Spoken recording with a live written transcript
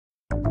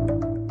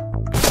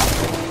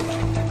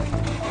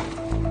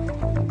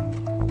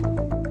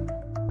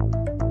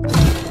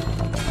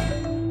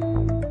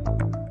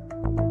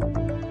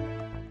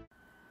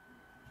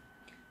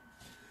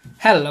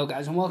Hello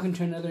guys and welcome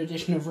to another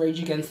edition of Rage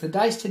Against the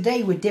Dice.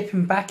 Today we're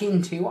dipping back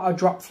into our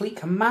Dropfleet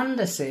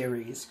Commander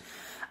series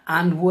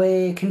and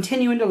we're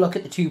continuing to look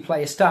at the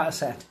two-player starter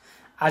set.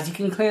 As you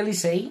can clearly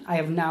see, I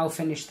have now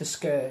finished the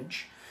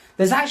Scourge.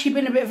 There's actually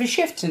been a bit of a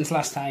shift since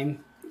last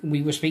time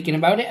we were speaking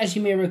about it. As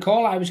you may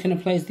recall, I was going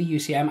to play as the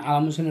UCM,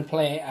 Alan was going to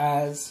play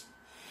as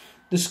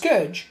the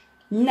Scourge.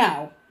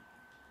 Now,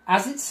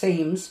 as it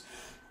seems,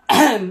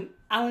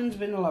 Alan's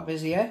been a lot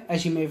busier.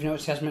 As you may have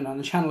noticed, he hasn't been on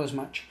the channel as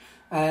much.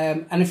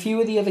 And a few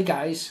of the other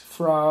guys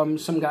from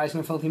Some Guys in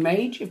a Filthy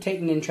Mage have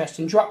taken an interest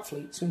in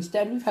Dropfleet. So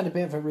instead we've had a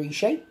bit of a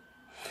reshape.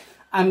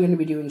 I'm going to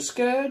be doing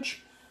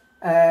Scourge.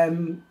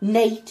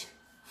 Nate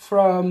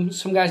from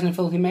Some Guys in a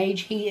Filthy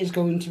Mage, he is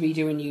going to be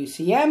doing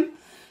UCM.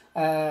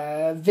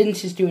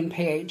 Vince is doing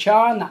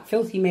PHR, and that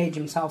Filthy Mage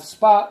himself,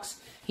 Sparks,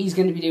 he's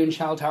going to be doing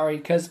Shaltari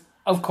because,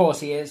 of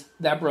course he is,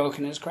 they're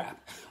broken as crap.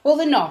 Well,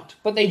 they're not,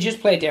 but they just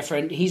play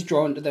different. He's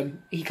drawn to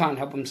them. He can't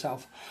help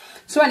himself.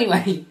 So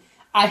anyway,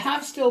 I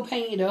have still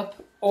painted up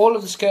all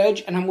of the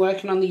Scourge and I'm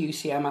working on the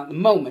UCM at the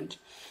moment.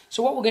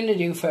 So what we're going to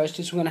do first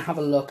is we're going to have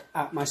a look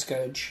at my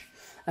Scourge.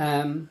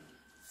 And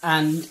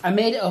I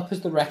made it up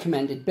as the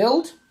recommended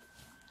build,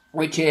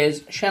 which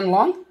is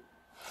Shenlong.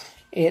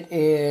 It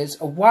is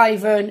a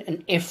Wyvern,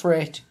 an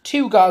Ifrit,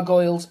 2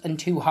 Gargoyles and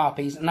 2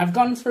 Harpies. And I've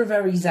gone for a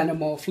very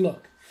Xenomorph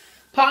look.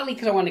 Partly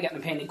because I want to get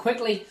them painted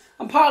quickly,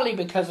 and partly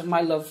because of my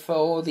love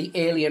for the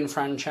Alien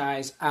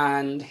franchise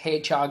and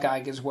H.R.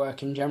 Geiger's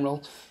work in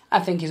general.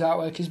 I think his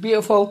artwork is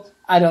beautiful.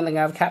 I don't think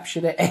I've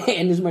captured it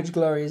in as much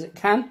glory as it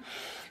can.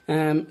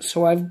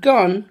 So I've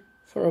gone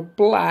for a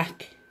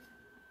black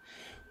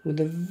with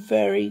a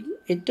very...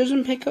 It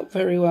doesn't pick up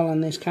very well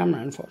on this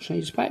camera,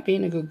 unfortunately, despite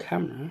being a good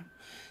camera.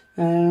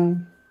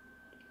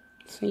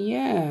 So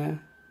yeah,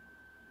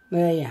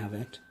 there you have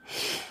it.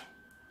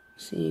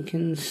 So you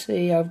can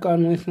see I've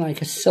gone with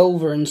like a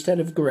silver instead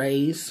of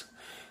greys.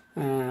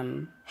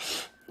 And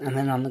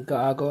then on the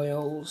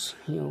gargoyles,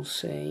 you'll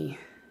see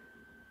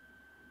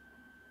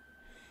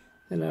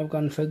that I've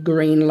gone for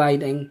green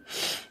lighting,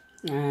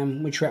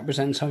 which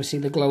represents obviously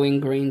the glowing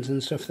greens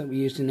and stuff that we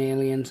used in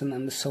Aliens, and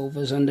then the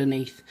silvers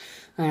underneath.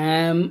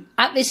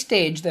 At this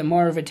stage, they're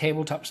more of a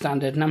tabletop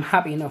standard, and I'm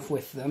happy enough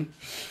with them.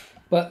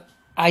 But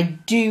I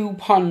do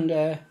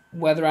ponder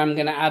whether I'm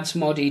going to add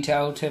some more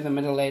detail to them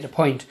at a later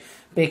point,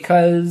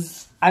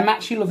 because I'm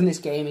actually loving this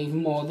game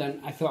even more than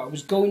I thought I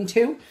was going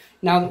to,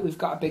 now that we've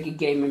got a bigger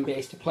gaming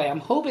base to play. I'm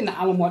hoping that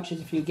Alan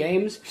watches a few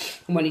games,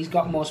 and when he's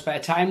got more spare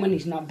time, when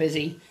he's not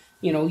busy,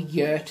 you know,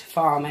 yurt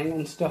farming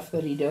and stuff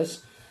that he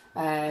does,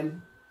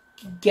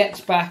 gets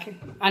back.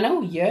 I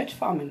know, yurt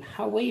farming,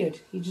 how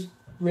weird. He just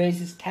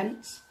raises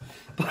tents,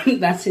 but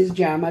that's his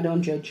jam, I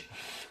don't judge.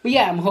 But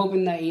yeah, I'm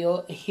hoping that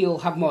he'll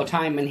have more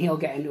time and he'll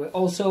get into it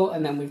also,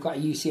 and then we've got a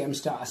UCM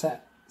starter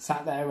set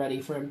sat there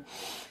ready for him.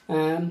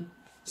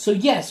 So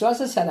yeah, so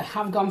as I said, I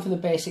have gone for the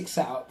basic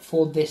setup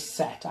for this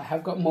set. I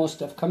have got more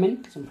stuff coming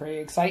because I'm pretty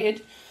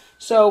excited.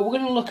 So we're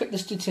going to look at the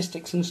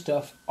statistics and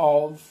stuff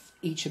of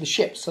each of the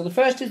ships. So the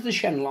first is the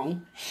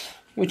Shenlong,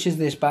 which is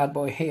this bad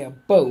boy here.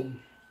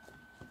 Boom.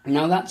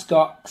 Now that's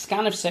got a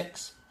scan of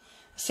 6,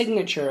 a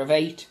signature of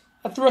 8,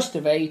 a thrust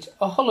of 8,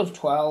 a hull of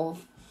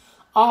 12,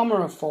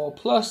 armour of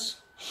 4+,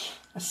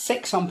 a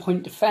 6 on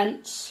point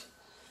defence.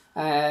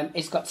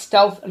 It's got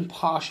stealth and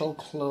partial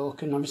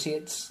cloak, and obviously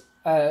it's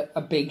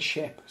a big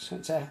ship, so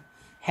it's a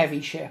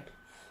heavy ship.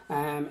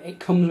 It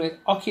comes with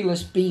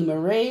Oculus beam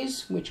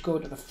arrays, which go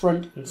to the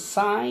front and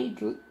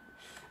side,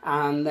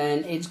 and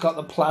then it's got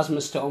the plasma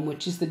storm,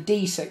 which is the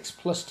D6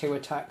 plus 2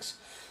 attacks,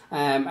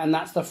 and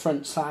that's the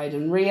front, side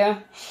and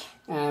rear.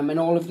 And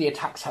all of the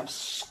attacks have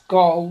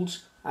scald,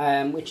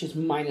 which is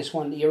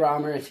 -1 to your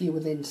armour if you're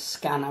within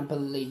scan, I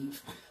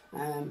believe.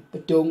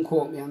 But don't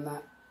quote me on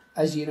that.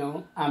 As you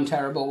know, I'm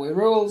terrible with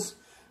rules.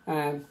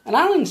 And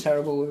Alan's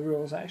terrible with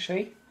rules,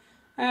 actually.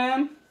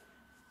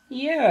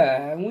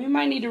 Yeah, we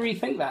might need to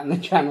rethink that in the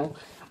channel.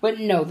 But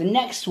no, the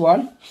next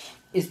one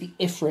is the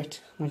Ifrit,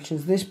 which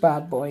is this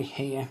bad boy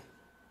here.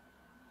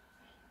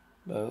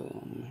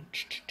 Boom.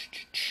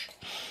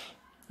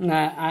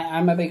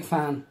 I'm a big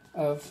fan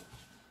of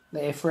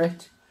the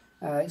Ifrit.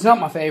 It's not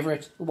my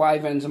favourite. The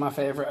Wyverns are my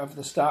favourite of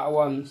the starter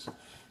ones.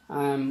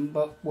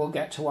 But we'll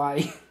get to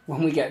why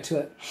when we get to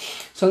it.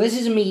 So this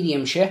is a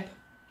medium ship.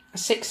 A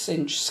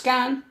 6-inch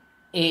scan,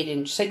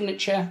 8-inch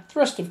signature,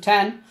 thrust of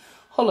 10,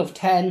 hull of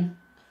 10,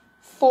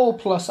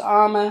 4+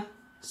 armour,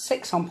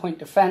 6 on point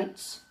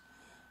defence.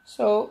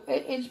 So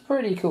it's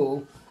pretty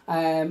cool.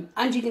 And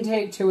you can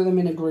take 2 of them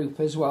in a group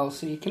as well,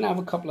 so you can have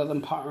a couple of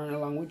them pottering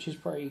along, which is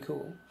pretty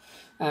cool.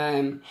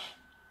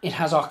 It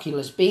has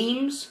Oculus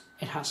beams,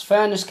 it has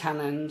furnace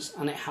cannons,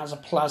 and it has a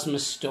plasma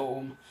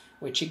storm,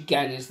 which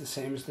again is the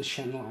same as the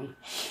Shenlong.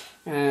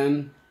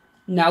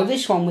 Now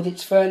this one, with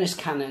its furnace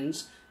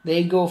cannons,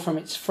 they go from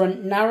its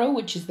front narrow,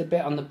 which is the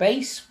bit on the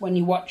base. When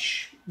you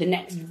watch the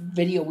next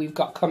video we've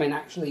got coming,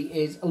 actually,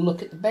 is a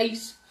look at the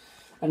base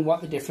and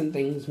what the different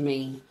things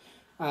mean.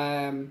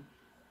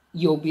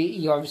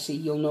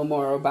 You'll know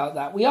more about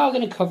that. We are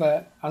going to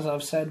cover, as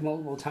I've said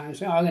multiple times,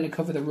 we are going to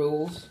cover the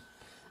rules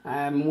We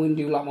can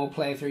do a lot more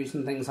playthroughs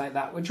and things like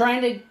that. We're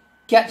trying to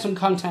get some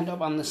content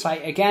up on the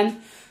site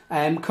again,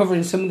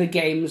 covering some of the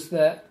games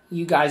that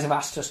you guys have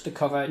asked us to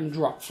cover, and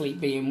Dropfleet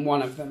being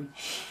one of them.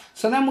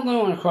 So then we're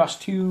going across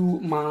to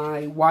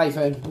my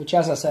Wyvern, which,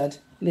 as I said,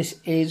 this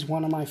is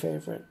one of my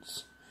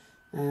favourites.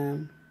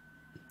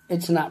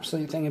 It's an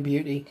absolute thing of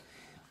beauty.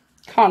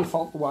 Can't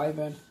fault the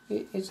Wyvern.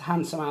 It's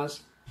handsome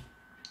as.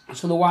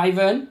 So the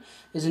Wyvern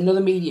is another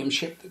medium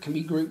ship that can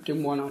be grouped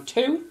in 1 or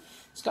 2.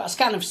 It's got a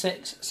scan of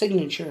 6,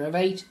 signature of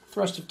 8,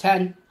 thrust of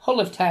 10, hull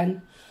of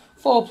 10,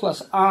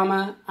 4+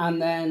 armour,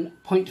 and then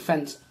point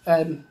defence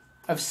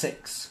of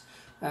 6.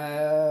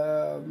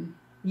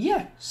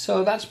 Yeah,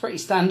 so that's pretty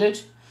standard.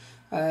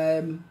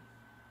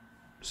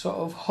 Sort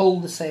of hull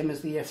the same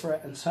as the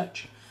Ifrit and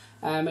such.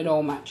 It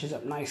all matches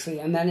up nicely.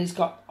 And then it's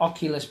got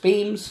oculus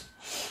beams,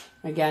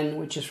 again,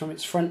 which is from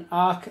its front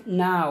arc.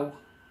 Now,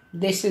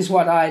 this is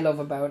what I love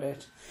about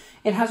it.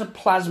 It has a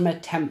plasma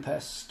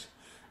tempest.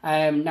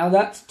 Now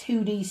that's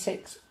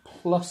 2d6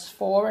 plus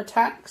 4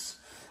 attacks.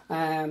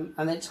 And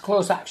it's a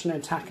close action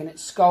attack, and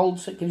it's Scald,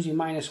 so it gives you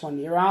 -1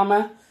 to your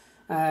armour.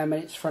 And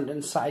it's front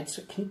and side,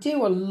 so it can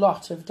do a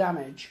lot of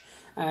damage.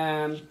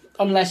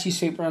 Unless you're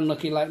super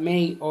unlucky like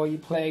me, or you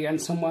play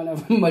against someone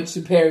of a much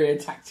superior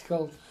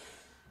tactical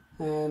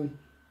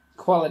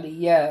quality.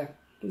 Yeah,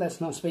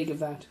 let's not speak of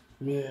that.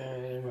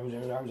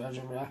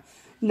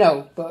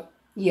 No, but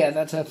yeah,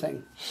 that's a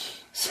thing.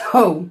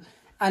 So,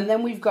 and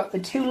then we've got the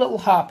 2 little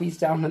harpies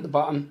down at the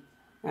bottom.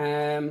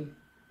 And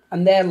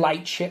they're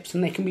light ships,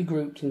 and they can be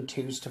grouped in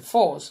 2s to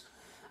 4s.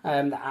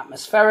 They're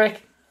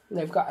atmospheric.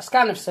 They've got a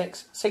scan of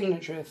 6,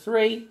 signature of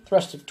 3,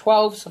 thrust of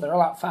 12, so they're a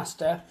lot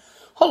faster.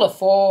 Hull of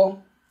 4,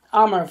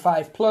 armour of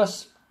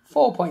 5+,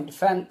 4-point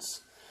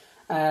defence,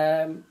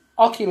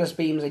 oculus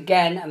beams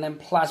again, and then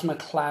plasma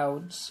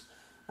clouds,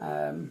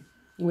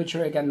 which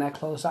are again their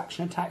close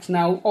action attacks.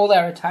 Now, all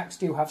their attacks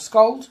do have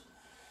Scald,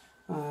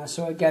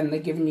 so again they're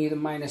giving you the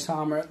minus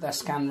armour at their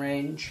scan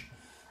range.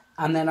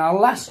 And then our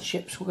last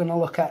ships we're going to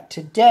look at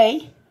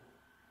today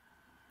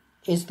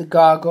is the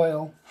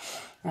Gargoyle.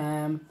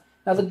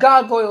 Now the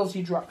Gargoyles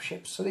you drop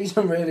ships, so these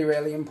are really,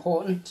 really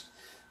important.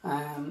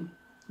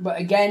 But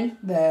again,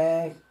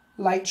 they're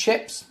light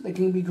ships. They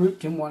can be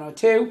grouped in 1 or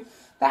 2.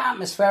 They're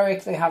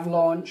atmospheric, they have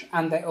launch,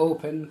 and they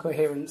open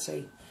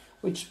coherency,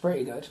 which is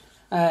pretty good.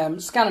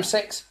 Scan of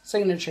 6,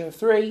 signature of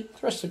 3,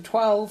 thrust of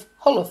 12,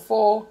 hull of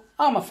 4,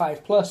 armour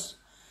 5+,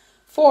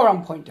 4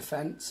 on point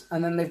defence,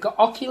 and then they've got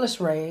oculus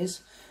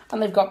rays,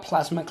 and they've got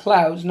plasma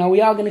clouds. Now, we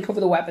are going to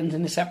cover the weapons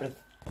in a separate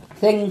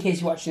thing, in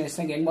case you're watching this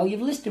thinking, well,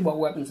 you've listed what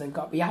weapons they've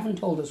got, but you haven't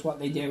told us what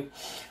they do.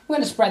 We're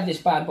going to spread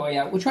this bad boy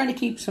out. We're trying to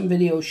keep some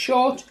videos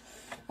short.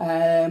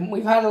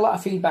 We've had a lot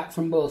of feedback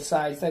from both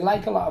sides. They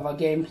like a lot of our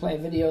gameplay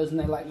videos, and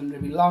they like them to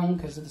be long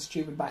because of the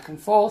stupid back and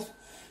forth.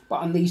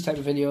 But on these type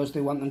of videos,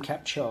 they want them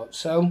kept short.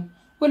 So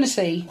we're going to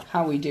see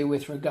how we do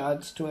with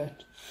regards to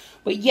it.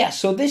 But yeah,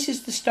 so this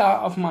is the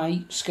start of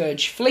my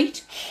Scourge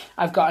fleet.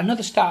 I've got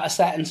another starter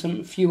set and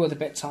some few other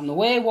bits on the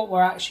way. What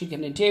we're actually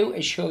going to do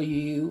is show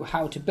you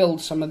how to build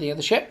some of the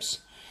other ships.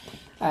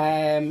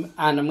 And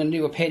I'm going to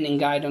do a painting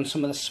guide on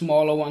some of the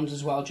smaller ones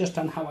as well, just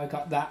on how I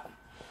got that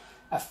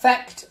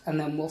effect. And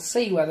then we'll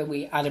see whether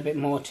we add a bit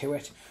more to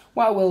it.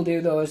 What I will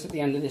do, though, is at the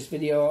end of this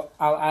video,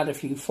 I'll add a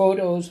few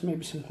photos,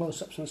 maybe some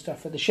close-ups and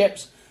stuff for the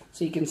ships,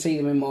 so you can see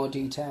them in more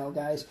detail,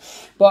 guys.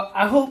 But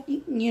I hope,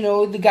 you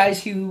know, the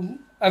guys who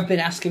have been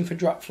asking for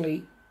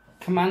Dropfleet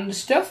Commander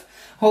stuff,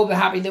 hope they're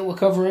happy that we're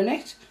covering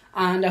it.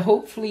 And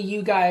hopefully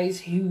you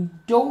guys who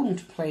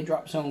don't play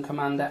Drop Zone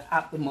Commander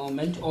at the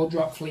moment, or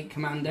Dropfleet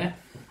Commander,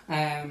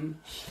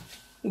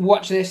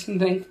 watch this and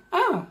think,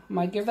 oh,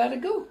 might give that a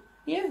go.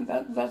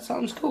 Yeah, that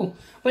sounds cool.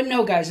 But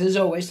no, guys, as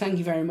always, thank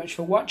you very much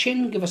for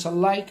watching. Give us a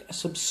like, a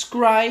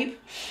subscribe.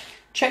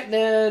 Check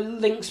the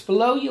links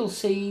below. You'll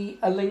see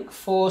a link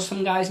for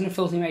some guys in the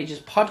Filthy Mages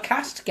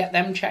podcast. Get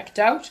them checked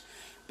out,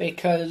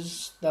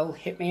 because they'll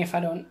hit me if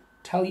I don't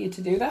tell you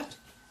to do that.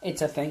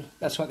 It's a thing.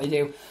 That's what they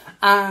do.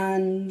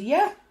 And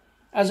yeah,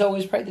 as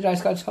always, pray the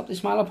dice gods help they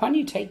smile upon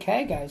you. Take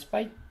care, guys.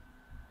 Bye.